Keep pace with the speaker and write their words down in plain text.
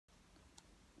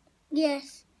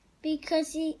Yes,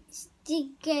 because it's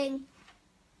digging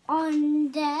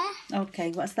on there.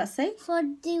 Okay, what's that say? For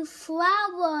the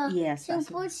flower. Yes, to that's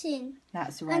put right. in.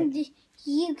 That's right. And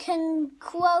you can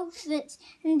close it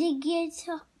and dig it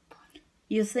up.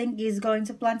 You think he's going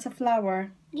to plant a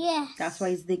flower? Yes. That's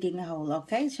why he's digging a hole.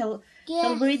 Okay, shall we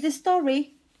Yes. read the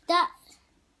story? That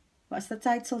What's the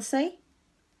title say?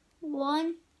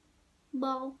 one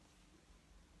mole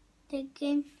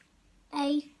digging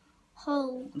a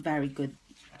hole. Very good.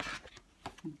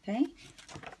 Okay.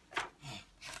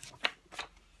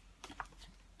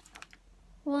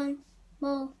 One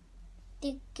mole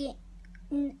digging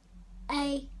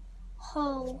a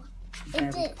hole.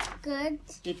 Is it good?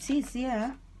 It is,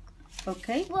 yeah.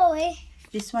 Okay. Boy,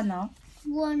 This one now.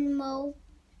 one mole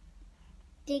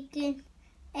digging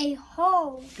a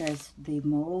hole. There's the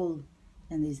mole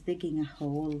and he's digging a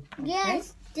hole. Okay.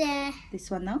 Yes, there. This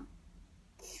one now.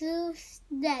 Two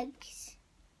snakes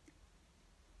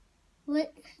with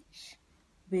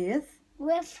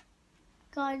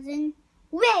garden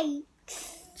rakes.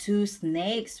 Two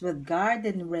snakes with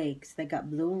garden rakes. They got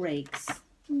blue rakes.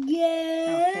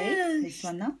 Yes. Okay. This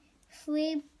one now.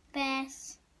 Three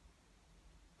bears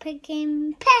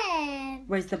picking pears.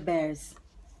 Where's the bears?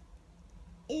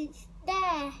 It's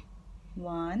there.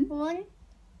 One, 1,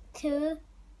 2,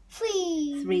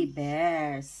 3. three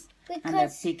bears. And they're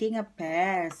Because picking up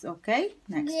pears. Okay.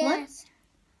 Next one. yes,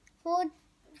 4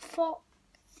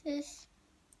 foxes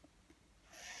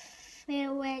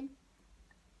filled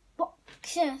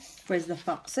boxes. Where's the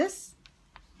foxes?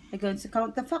 We're going to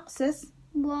count the foxes.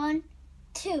 1,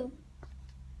 2,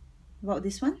 About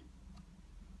this one?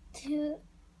 2,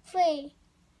 3.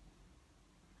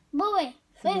 Boy,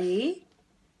 Three.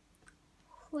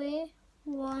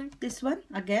 1, This one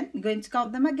again. We're going to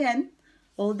count them again.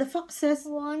 All the foxes.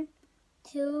 1,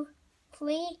 2,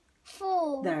 3,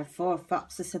 4. There are 4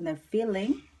 foxes and they're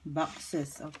filling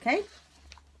boxes. Okay.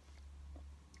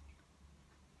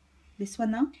 This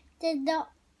one now. The dog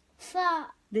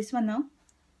This one now.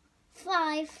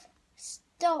 5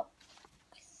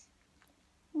 stocks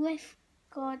with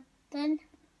garden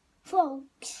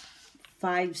forks.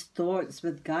 5 storks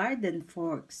with garden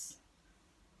forks.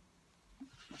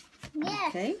 Yes.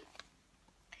 Okay.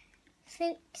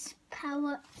 6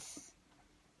 parrots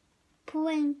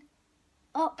pulling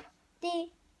up the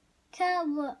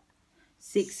carrot.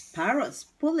 6 parrots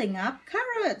pulling up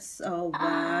carrots. Oh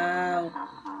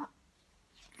wow.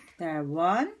 There are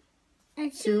 1,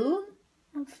 And 2,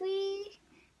 and 3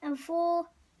 and 4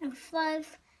 and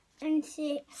 5 and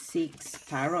 6. 6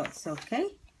 parrots. Okay.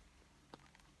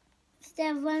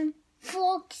 7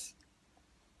 frogs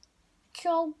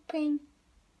chopping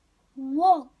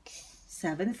logs.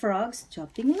 7 frogs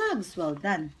chopping logs. Well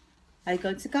done. Are you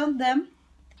going to count them?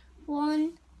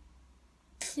 1,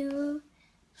 2,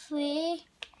 3,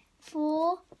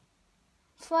 4,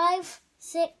 5,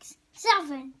 6,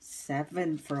 7.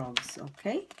 7 frogs.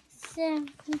 Okay. 7,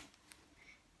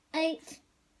 8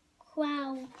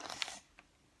 crows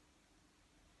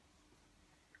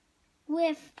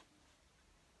with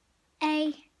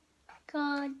a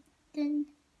garden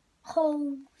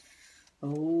hose.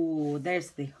 Oh,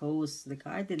 there's the hose, the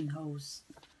garden hose.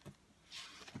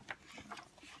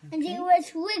 And Okay. it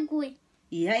was wiggly.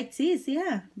 Yeah, it is.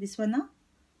 Yeah. This one now.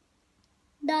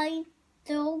 9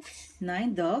 doves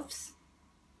 9 doves.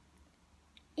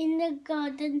 in the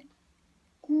garden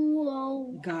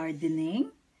grow.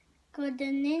 Gardening.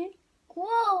 Gardening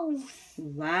grows.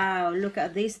 Wow, look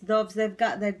at these doves. They've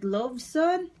got their gloves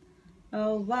on.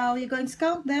 Oh, wow. You're going to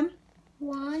count them?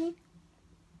 1,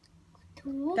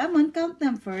 2, Come on, count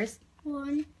them first.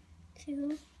 1,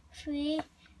 2, 3,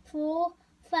 4,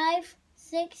 5,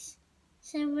 6,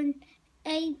 7,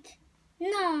 8,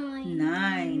 9.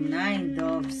 9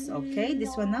 doves. Okay,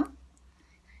 this one now.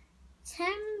 10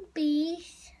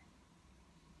 bees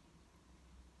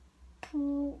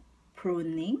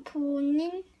Pruning.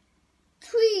 pruning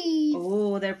trees.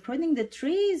 Oh, they're pruning the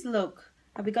trees. Look.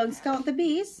 Are we going to count the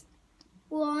bees?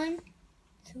 1,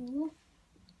 2,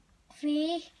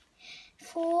 3,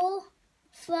 4,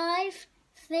 5,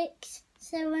 6,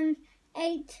 7,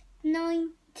 8, 9,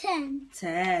 10.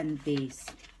 10 bees.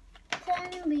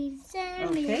 10 bees, 10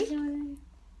 Okay. bees.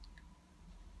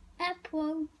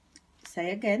 Apple,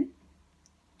 Say again.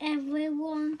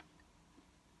 everyone.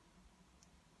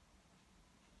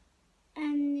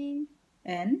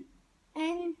 And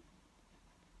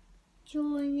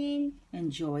Joining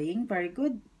enjoying. Very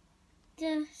good.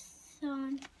 the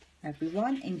sun.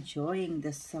 Everyone enjoying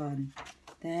the sun.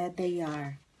 There they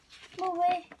are.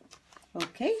 Boy,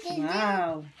 Okay. Did you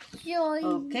Wow. join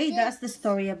Okay, that's the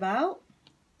story about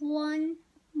one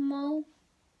more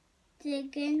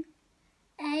digging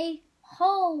a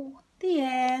hole. The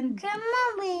end. Come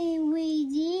on, we read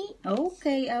it.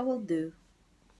 Okay, I will do.